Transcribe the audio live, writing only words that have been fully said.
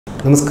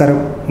നമസ്കാരം.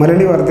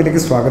 മലയാളി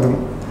വാർത്തയിലേക്ക് സ്വാഗതം.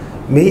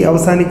 മെയ്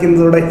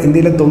അവസാനിക്കുന്നതോടെ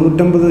ഇന്ത്യയിലെ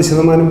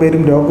 99%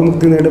 പേരും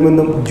രോഗമുക്തി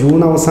നേടുമെന്നും ജൂൺ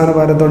അവസാന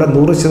വാരത്തോടെ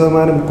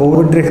 100%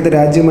 കോവിഡ് രഹിത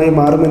രാജ്യമായി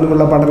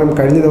മാറുമെന്നുമുള്ള പഠനം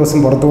കഴിഞ്ഞ ദിവസം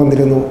പുറത്തു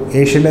വന്നിരുന്നു.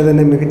 ഏഷ്യയിലെ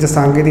തന്നെ മികച്ച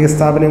സാങ്കേതിക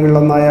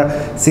സ്ഥാപനങ്ങളിലൊന്നായ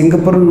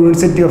Singapore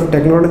university of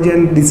technology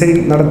and design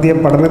നടത്തിയ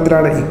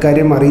പഠനത്തിലാണ്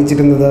ഇക്കാര്യം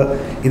അറിയിച്ചിരുന്നത്.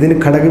 ഇതിന്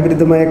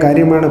ഘടകവിരുദ്ധമായ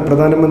കാര്യമാണ്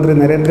പ്രധാനമന്ത്രി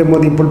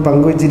നരേന്ദ്രമോദി ഇപ്പോൾ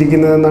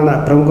പങ്കുവച്ചിരിക്കുന്നതെന്നാണ്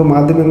പ്രമുഖ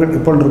മാധ്യമങ്ങൾ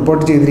ഇപ്പോൾ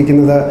റിപ്പോർട്ട്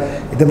ചെയ്തിരിക്കുന്നത്.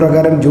 ഇത്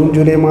പ്രകാരം ജൂൺ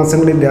ജൂലൈ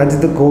മാസങ്ങളിൽ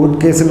രാജ്യത്ത് കോവിഡ്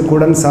കേസിൽ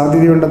കൂടാൻ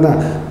സാധ്യതയുണ്ടെന്ന്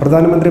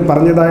പ്രധാനമന്ത്രി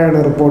പറഞ്ഞതായാണ്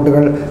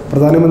റിപ്പോർട്ടുകൾ.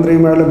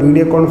 പ്രധാനമന്ത്രിയുമായുള്ള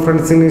വീഡിയോ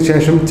കോൺഫറൻസിന്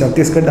ശേഷം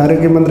ഛത്തീസ്ഗഡ്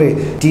ആരോഗ്യമന്ത്രി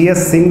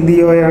ടി.എസ്. സിംഗ്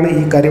ദിയോയാണ്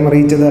ഈ കാര്യം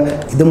അറിയിച്ചത്.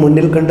 ഇത്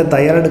മുന്നിൽ കണ്ട്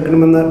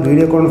തയ്യാറെടുക്കണമെന്ന്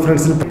വീഡിയോ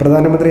കോൺഫറൻസിൽ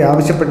പ്രധാനമന്ത്രി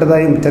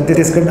ആവശ്യപ്പെട്ടതായും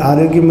ഛത്തീസ്ഗഡ്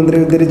ആരോഗ്യമന്ത്രി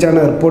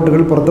ഉദ്ധരിച്ചാണ്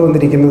റിപ്പോർട്ടുകൾ പുറത്തു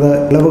വന്നിരിക്കുന്നത്.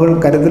 ഇളവുകൾ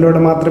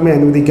കരുതലോടെ മാത്രമേ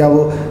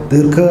അനുവദിക്കാവൂ.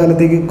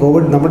 ദീർഘകാലത്തേക്ക്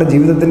കോവിഡ് നമ്മുടെ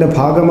ജീവിതത്തിന്റെ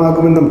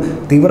ഭാഗമാകുമെന്നും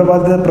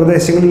തീവ്രബാധിത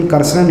പ്രദേശങ്ങളിൽ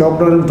കർശന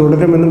ലോക്ക്ഡൌൺ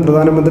തുടരുമെന്നും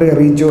പ്രധാനമന്ത്രി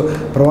അറിയിച്ചു.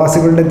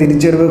 പ്രവാസികളുടെ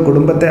തിരിച്ചറിവ്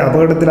കുടുംബത്തെ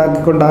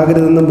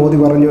അപകടത്തിലാക്കിക്കൊണ്ടാകരുതെന്നും മോദി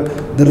പറഞ്ഞു.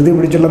 ധൃതി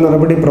പിടിച്ചുള്ള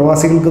നടപടി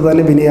പ്രവാസികൾക്ക്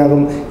തന്നെ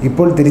വിനയാകും.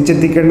 ഇപ്പോൾ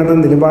തിരിച്ചെത്തിക്കേണ്ടെന്ന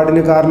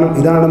നിലപാടിന് കാരണം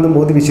ഇതാണെന്ന്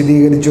മോദി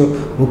വിശദീകരിച്ചു.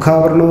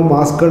 മുഖാവരണവും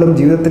മാസ്കുകളും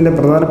ജീവിതത്തിന്റെ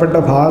പ്രധാനപ്പെട്ട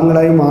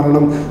ഭാഗങ്ങളായി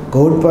മാറണം.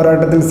 കോവിഡ്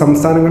പോരാട്ടത്തിൽ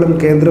സംസ്ഥാനങ്ങളും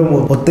കേന്ദ്രവും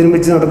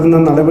ഒത്തൊരുമിച്ച് നടത്തുന്ന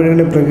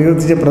നടപടികളെ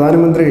പ്രകീർത്തിച്ച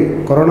പ്രധാനമന്ത്രി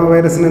കൊറോണ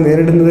വൈറസിനെ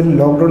നേരിടുന്നതിൽ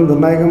ലോക്ക്ഡൌൺ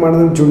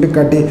നിർണായകമാണെന്നും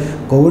ചൂണ്ടിക്കാട്ടി.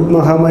 കോവിഡ്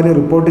മഹാമാരി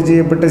റിപ്പോർട്ട്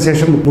ചെയ്യപ്പെട്ട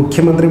ശേഷം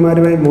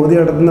മുഖ്യമന്ത്രിമാരുമായി മോദി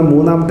നടത്തുന്ന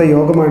മൂന്നാമത്തെ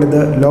യോഗമാണിത്.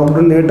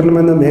 ലോക്ക്ഡൌൺ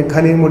നീട്ടണമെന്ന്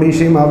മേഘാലയയും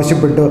ഒഡീഷയും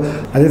ആവശ്യപ്പെട്ടു.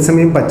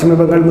 അതേസമയം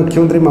പശ്ചിമബംഗാൾ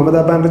മുഖ്യമന്ത്രി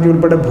മമതാ ബാനർജി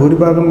ഉൾപ്പെടെ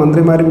ഭൂരിഭാഗം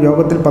മന്ത്രിമാരും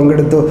യോഗത്തിൽ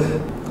പങ്കെടുത്തു.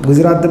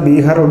 ഗുജറാത്ത്,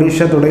 ബീഹാർ,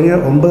 ഒഡീഷ തുടങ്ങിയ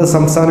 9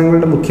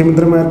 സംസ്ഥാനങ്ങളുടെ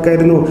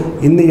മുഖ്യമന്ത്രിമാർക്കായിരുന്നു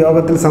ഇന്ന്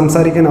യോഗത്തിൽ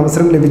സംസാരിക്കാൻ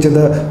അവസരം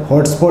ലഭിച്ചത്.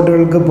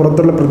 ഹോട്ട്സ്പോട്ടുകൾക്ക്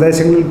പുറത്തുള്ള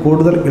പ്രദേശങ്ങളിൽ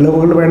കൂടുതൽ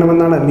ഇളവുകൾ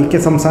വേണമെന്നാണ്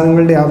മിക്ക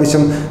സംസ്ഥാനങ്ങളുടെ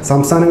ആവശ്യം.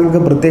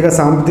 സംസ്ഥാനങ്ങൾക്ക് പ്രത്യേക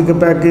സാമ്പത്തിക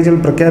പാക്കേജുകൾ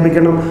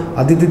പ്രഖ്യാപിക്കണം,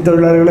 അതിഥി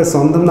തൊഴിലാളികളെ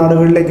സ്വന്തം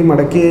നാടുകളിലേക്ക്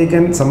മടക്കി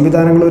അയക്കാൻ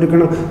സംവിധാനങ്ങൾ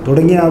ഒരുക്കണം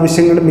തുടങ്ങിയ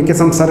ആവശ്യങ്ങൾ മിക്ക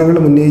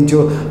സംസ്ഥാനങ്ങളും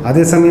ഉന്നയിച്ചു.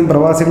 അതേസമയം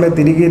പ്രവാസികളെ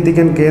തിരികെ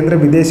എത്തിക്കാൻ കേന്ദ്ര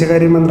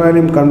വിദേശകാര്യ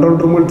മന്ത്രാലയം കൺട്രോൾ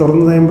റൂമുകൾ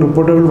തുറന്നതായും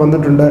റിപ്പോർട്ടുകൾ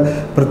വന്നിട്ടുണ്ട്.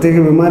 പ്രത്യേക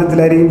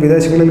വിമാനത്തിലായിരിക്കും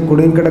വിദേശങ്ങളിൽ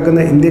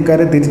കുടുങ്ങിക്കിടക്കുന്ന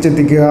ഇന്ത്യക്കാരെ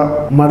തിരിച്ചെത്തിക്കുക.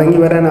 മടങ്ങി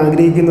വരാൻ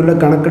ആഗ്രഹിക്കുന്നുള്ള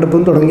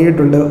കണക്കെടുപ്പും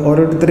തുടങ്ങിയിട്ടുണ്ട്.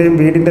 ഓരോരുത്തരെയും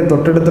വീടിന്റെ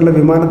തൊട്ടടുത്തുള്ള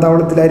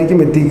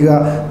വിമാനത്താവളത്തിലായിരിക്കും എത്തിക്കുക.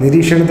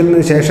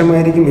 നിരീക്ഷണത്തിന്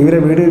ശേഷമായിരിക്കും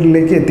ഇവരെ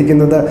വീടുകളിലേക്ക്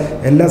എത്തിക്കുന്നത്.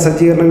 എല്ലാ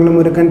സജ്ജീകരണങ്ങളും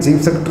ഒരുക്കാൻ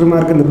ചീഫ്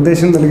സെക്രട്ടറിമാർക്ക്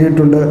നിർദ്ദേശം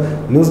നൽകിയിട്ടുണ്ട്.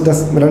 ന്യൂസ്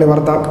ഡെസ്ക്, മലയാളി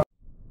വാർത്ത.